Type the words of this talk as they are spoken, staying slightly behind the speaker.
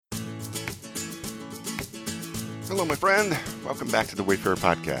Hello, my friend. Welcome back to the Wayfarer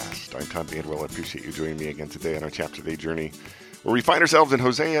Podcast. I'm Tom Bandwell. I appreciate you joining me again today on our Chapter Day journey, where we find ourselves in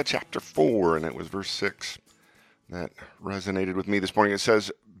Hosea chapter 4, and it was verse 6 that resonated with me this morning. It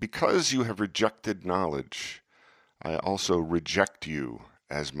says, "Because you have rejected knowledge, I also reject you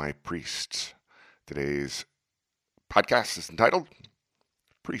as my priests." Today's podcast is entitled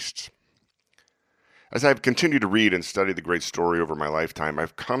Priests. As I've continued to read and study the great story over my lifetime,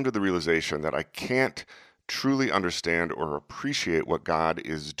 I've come to the realization that I can't truly understand or appreciate what God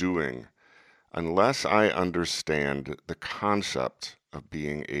is doing unless I understand the concept of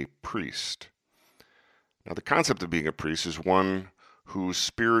being a priest. Now, the concept of being a priest is one who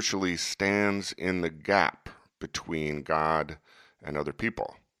spiritually stands in the gap between God and other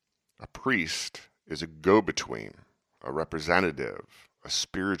people. A priest is a go-between, a representative, a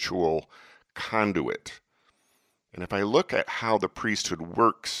spiritual conduit. And if I look at how the priesthood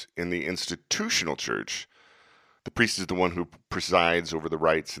works in the institutional church, the priest is the one who presides over the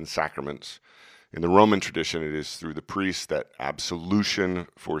rites and sacraments. In the Roman tradition, it is through the priest that absolution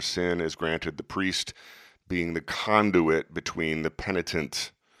for sin is granted, the priest being the conduit between the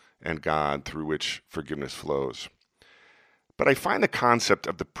penitent and God through which forgiveness flows. But I find the concept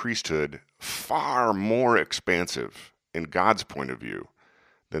of the priesthood far more expansive in God's point of view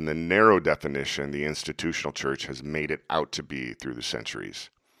than the narrow definition the institutional church has made it out to be through the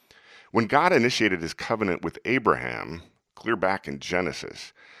centuries. When God initiated his covenant with Abraham, clear back in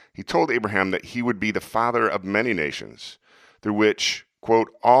Genesis, he told Abraham that he would be the father of many nations, through which,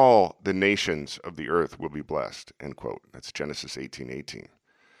 quote, all the nations of the earth will be blessed, end quote. That's Genesis 18:18.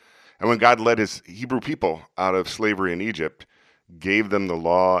 And when God led his Hebrew people out of slavery in Egypt, gave them the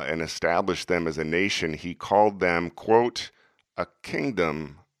law, and established them as a nation, he called them, quote, a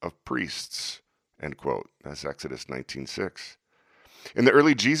kingdom of priests, end quote. That's Exodus 19:6. In the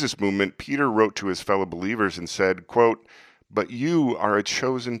early Jesus movement, Peter wrote to his fellow believers and said, quote, but you are a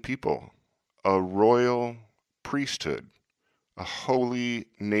chosen people, a royal priesthood, a holy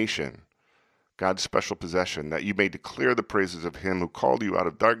nation, God's special possession, that you may declare the praises of him who called you out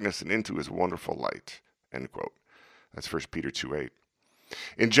of darkness and into his wonderful light, end quote. That's 1 Peter 2:8.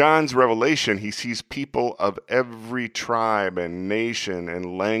 In John's revelation, he sees people of every tribe and nation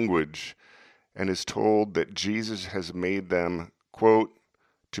and language and is told that Jesus has made them, quote,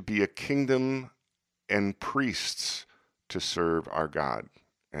 to be a kingdom and priests to serve our God,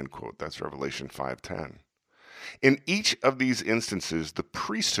 end quote. That's Revelation 5:10. In each of these instances, the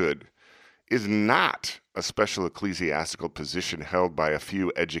priesthood is not a special ecclesiastical position held by a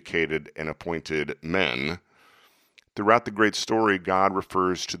few educated and appointed men. Throughout the great story, God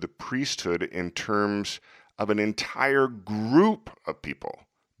refers to the priesthood in terms of an entire group of people,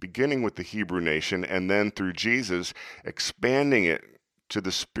 beginning with the Hebrew nation and then through Jesus, expanding it to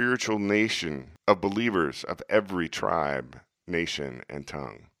the spiritual nation of believers of every tribe, nation, and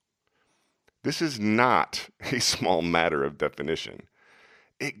tongue. This is not a small matter of definition.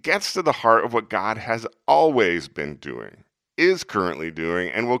 It gets to the heart of what God has always been doing, is currently doing,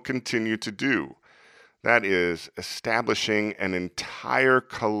 and will continue to do. That is, establishing an entire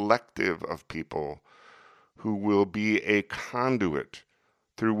collective of people who will be a conduit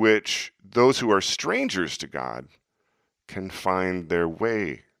through which those who are strangers to God can find their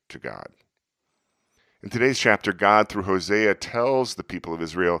way to God. In today's chapter, God, through Hosea, tells the people of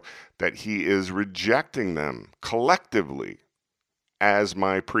Israel that he is rejecting them collectively as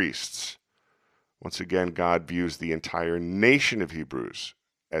my priests. Once again, God views the entire nation of Hebrews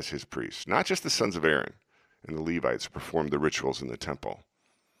as his priests, not just the sons of Aaron and the Levites who performed the rituals in the temple.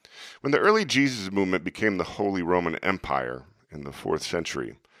 When the early Jesus movement became the Holy Roman Empire in the 4th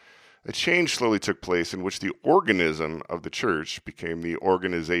century, a change slowly took place in which the organism of the church became the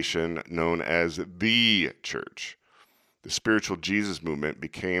organization known as the church. The spiritual Jesus movement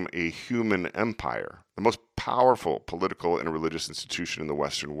became a human empire, the most powerful political and religious institution in the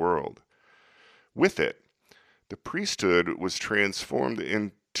Western world. With it, the priesthood was transformed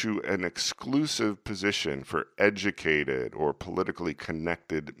into an exclusive position for educated or politically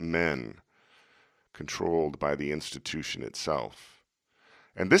connected men, controlled by the institution itself.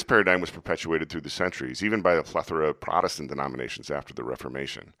 And this paradigm was perpetuated through the centuries, even by a plethora of Protestant denominations after the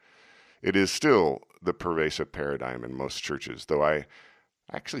Reformation. It is still the pervasive paradigm in most churches, though I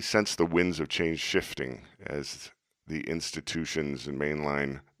actually sense the winds of change shifting as the institutions and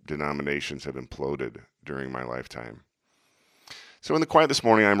mainline denominations have imploded during my lifetime. So in the quiet this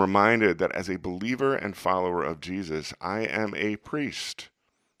morning, I'm reminded that as a believer and follower of Jesus, I am a priest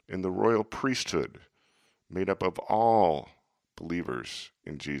in the royal priesthood, made up of all believers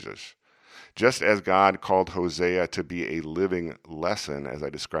in Jesus. Just as God called Hosea to be a living lesson, as I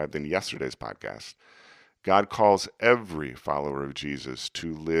described in yesterday's podcast, God calls every follower of Jesus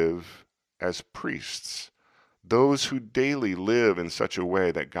to live as priests, those who daily live in such a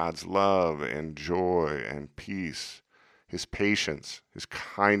way that God's love and joy and peace, his patience, his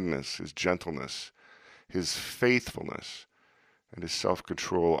kindness, his gentleness, his faithfulness, and his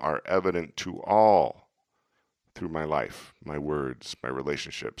self-control are evident to all through my life, my words, my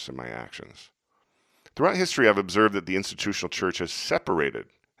relationships, and my actions. Throughout history, I've observed that the institutional church has separated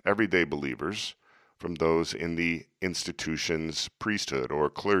everyday believers from those in the institution's priesthood or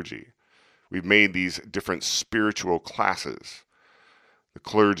clergy. We've made these different spiritual classes. The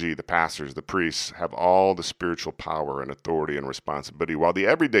clergy, the pastors, the priests have all the spiritual power and authority and responsibility, while the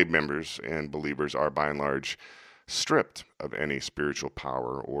everyday members and believers are by and large stripped of any spiritual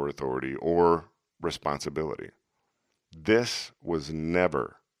power or authority or responsibility. This was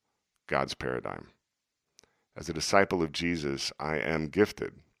never God's paradigm. As a disciple of Jesus, I am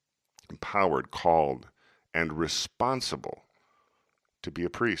gifted, empowered, called, and responsible to be a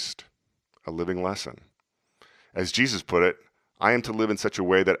priest, a living lesson. As Jesus put it, I am to live in such a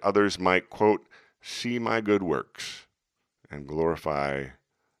way that others might, quote, see my good works and glorify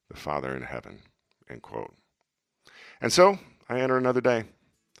the Father in heaven, end quote. And so I enter another day,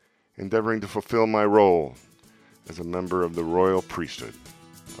 endeavoring to fulfill my role as a member of the royal priesthood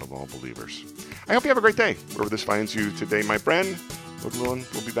of all believers. I hope you have a great day, wherever this finds you today, my friend. Lord willing,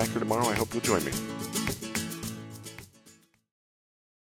 we'll be back here tomorrow. I hope you'll join me.